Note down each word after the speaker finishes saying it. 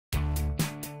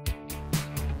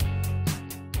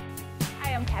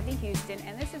Kathy Huston,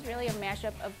 and this is really a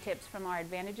mashup of tips from our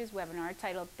Advantages webinar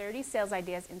titled 30 Sales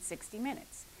Ideas in 60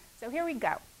 Minutes. So here we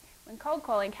go. When cold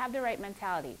calling, have the right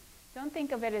mentality. Don't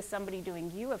think of it as somebody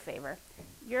doing you a favor.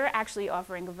 You're actually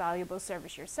offering a valuable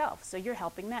service yourself, so you're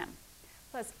helping them.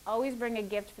 Plus, always bring a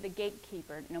gift for the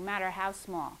gatekeeper, no matter how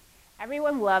small.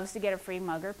 Everyone loves to get a free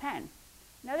mug or pen.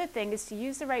 Another thing is to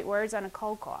use the right words on a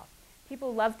cold call.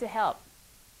 People love to help.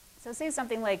 So say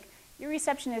something like, your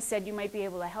receptionist said you might be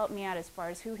able to help me out as far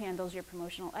as who handles your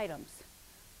promotional items.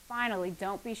 Finally,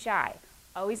 don't be shy.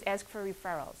 Always ask for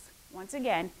referrals. Once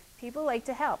again, people like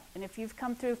to help, and if you've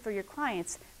come through for your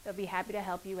clients, they'll be happy to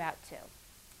help you out too.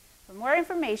 For more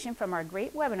information from our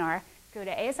great webinar, go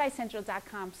to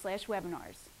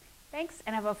asicentral.com/webinars. Thanks,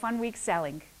 and have a fun week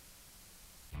selling.